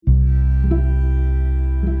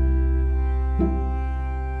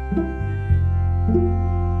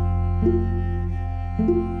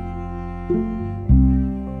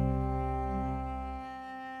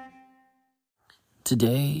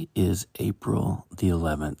Today is April the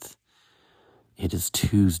 11th. It is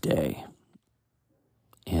Tuesday.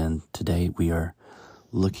 And today we are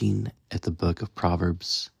looking at the book of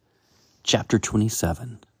Proverbs, chapter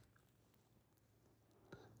 27,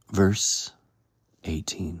 verse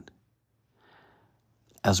 18.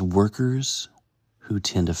 As workers who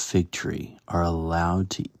tend a fig tree are allowed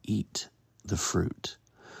to eat the fruit,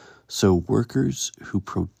 so workers who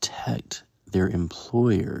protect their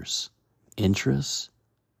employers' interests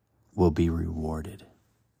will be rewarded.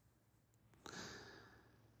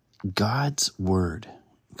 God's word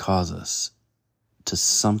calls us to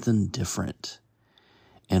something different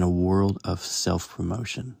in a world of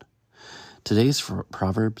self-promotion. Today's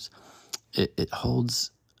Proverbs, it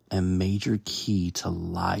holds a major key to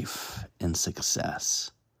life and success.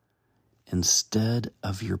 Instead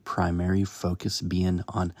of your primary focus being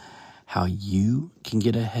on how you can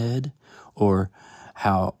get ahead or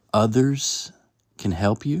how others can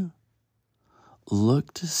help you,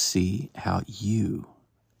 look to see how you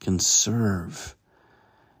can serve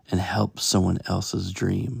and help someone else's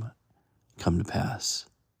dream come to pass.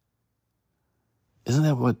 Isn't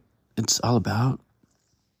that what it's all about?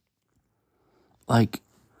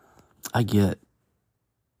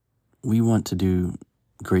 We want to do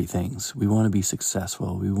great things. We want to be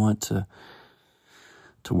successful. We want to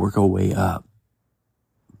work our way up.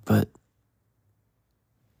 But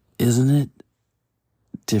isn't it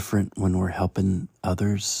different when we're helping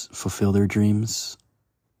others fulfill their dreams,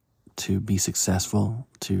 to be successful,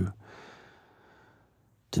 to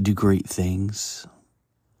do great things,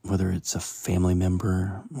 whether it's a family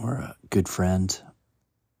member or a good friend?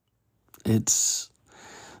 It's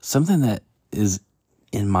something that is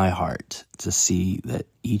in my heart to see that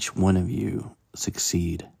each one of you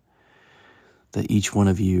succeed, that each one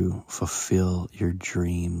of you fulfill your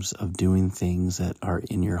dreams of doing things that are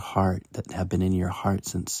in your heart, that have been in your heart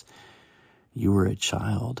since you were a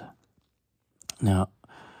child. Now,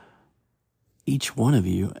 each one of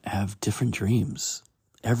you have different dreams.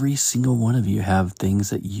 Every single one of you have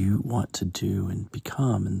things that you want to do and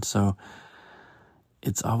become. And so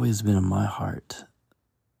it's always been in my heart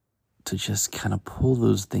to just kind of pull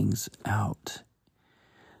those things out.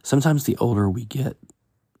 Sometimes the older we get,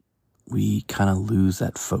 we kind of lose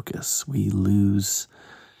that focus. We lose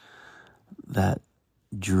that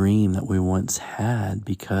dream that we once had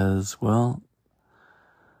because,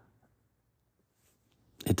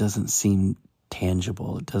 it doesn't seem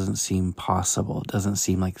tangible. It doesn't seem possible. It doesn't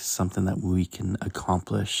seem like something that we can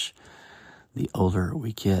accomplish the older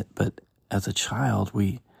we get. But as a child,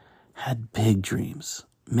 we had big dreams,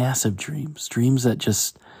 massive dreams, dreams that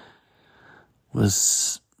just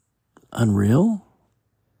was unreal.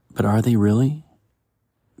 But are they really?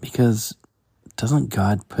 Because doesn't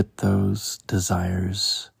God put those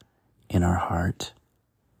desires in our heart?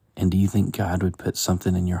 And do you think God would put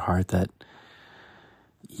something in your heart that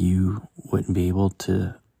you wouldn't be able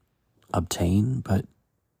to obtain? But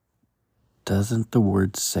doesn't the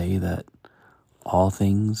word say that all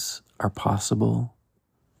things are possible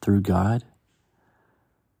through God?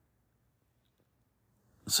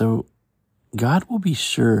 So God will be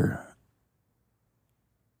sure.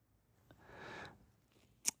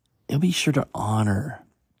 He'll be sure to honor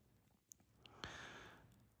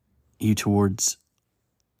you towards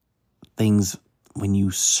things when you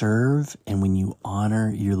serve and when you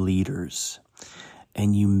honor your leaders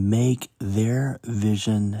and you make their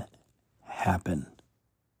vision happen.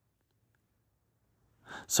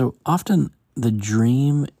 So often the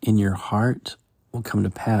dream in your heart will come to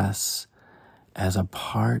pass as a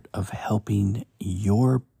part of helping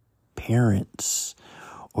your parents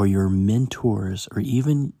or your mentors or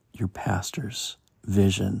even your pastor's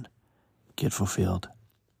vision get fulfilled.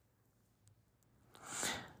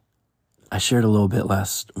 I shared a little bit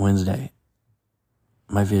last Wednesday.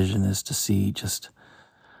 My vision is to see just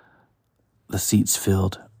the seats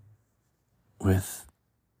filled with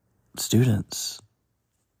students.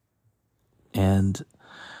 And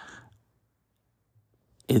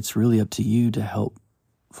it's really up to you to help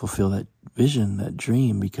fulfill that vision, that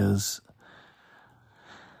dream, because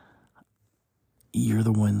you're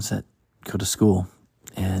the ones that go to school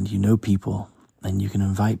and you know people and you can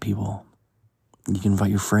invite people. You can invite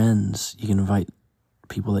your friends. You can invite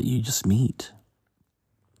people that you just meet.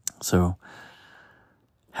 So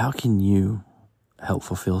how can you help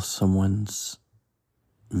fulfill someone's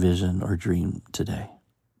vision or dream today?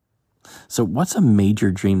 So what's a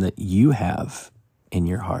major dream that you have in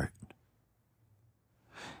your heart?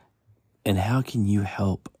 And how can you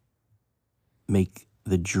help make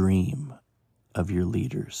the dream of your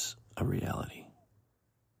leaders a reality?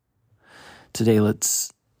 Today,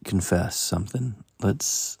 let's confess something.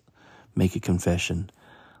 Let's make a confession.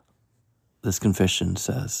 This confession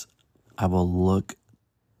says, I will look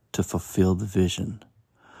to fulfill the vision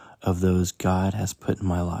of those God has put in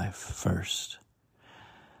my life first.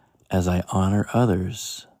 As I honor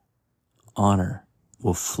others, honor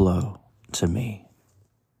will flow to me.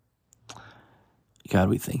 God,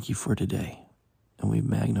 we thank you for today, and we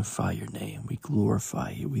magnify your name. We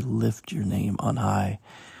glorify you. We lift your name on high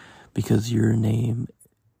because your name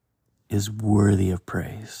is worthy of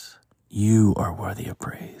praise. You are worthy of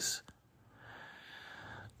praise.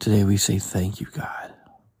 Today we say thank you, God.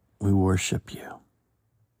 We worship you.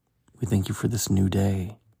 We thank you for this new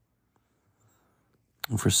day.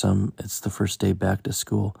 And for some, it's the first day back to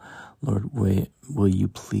school. Lord, will you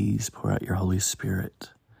please pour out your Holy Spirit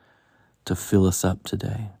to fill us up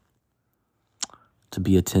today, to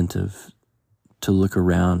be attentive, to look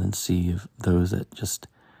around and see if those that just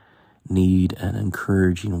need an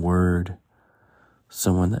encouraging word,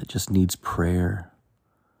 someone that just needs prayer,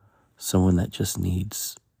 someone that just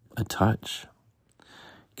needs a touch.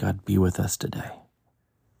 God, be with us today.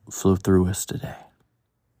 Flow through us today.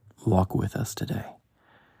 Walk with us today.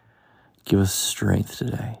 Give us strength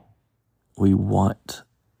today. We want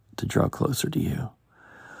to draw closer to you.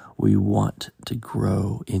 We want to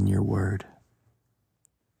grow in your word.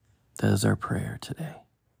 That is our prayer today.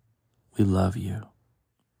 We love you.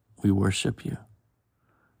 We worship you.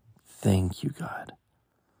 Thank you, God.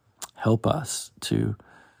 Help us to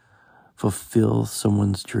fulfill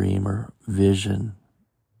someone's dream or vision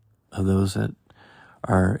of those that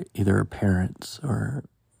are either our parents or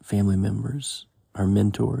family members, our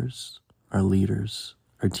mentors, our leaders,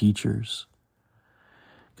 our teachers.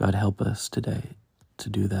 God, help us today to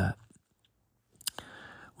do that.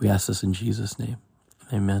 We ask this in Jesus' name.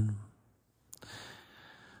 Amen.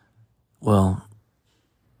 Well,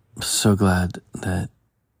 I'm so glad that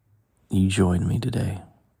you joined me today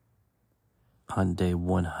on day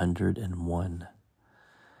 101.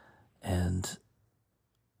 And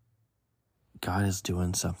God is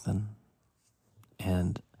doing something.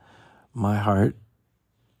 And my heart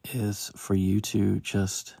is for you to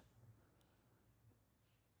just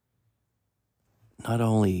not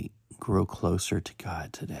only grow closer to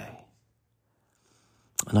God today,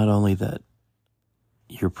 not only that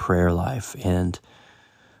your prayer life and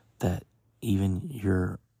that even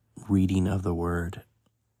your reading of the word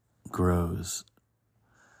grows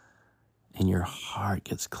and your heart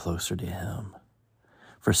gets closer to him.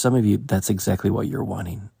 For some of you, that's exactly what you're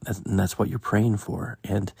wanting, and that's what you're praying for.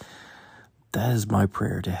 And that is my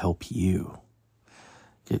prayer, to help you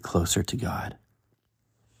get closer to God.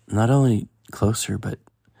 Not only closer, but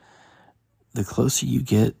the closer you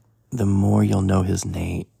get, the more you'll know his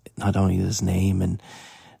name, not only his name and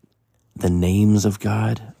the names of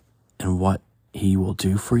God and what he will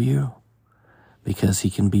do for you, because he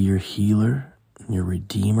can be your healer, your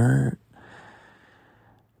redeemer.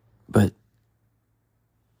 But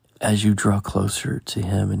as you draw closer to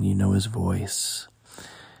him and you know his voice,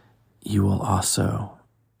 you will also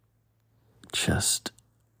just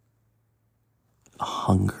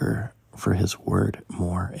hunger for his word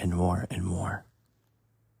more and more and more.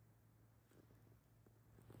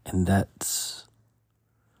 And that's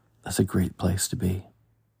a great place to be.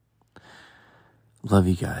 Love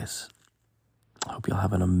you guys. Hope you'll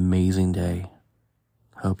have an amazing day.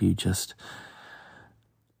 Hope you just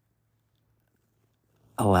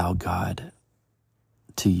allow God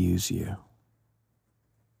to use you.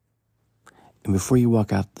 And before you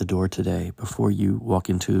walk out the door today, before you walk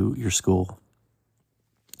into your school,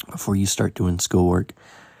 before you start doing schoolwork,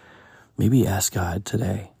 maybe ask God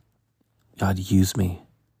today, God, use me.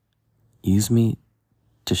 Use me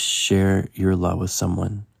to share your love with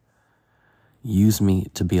someone. Use me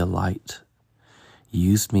to be a light.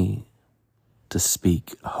 Use me to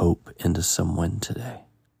speak hope into someone today.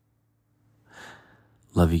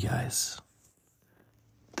 Love you guys.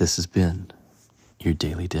 This has been your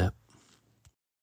Daily Dip.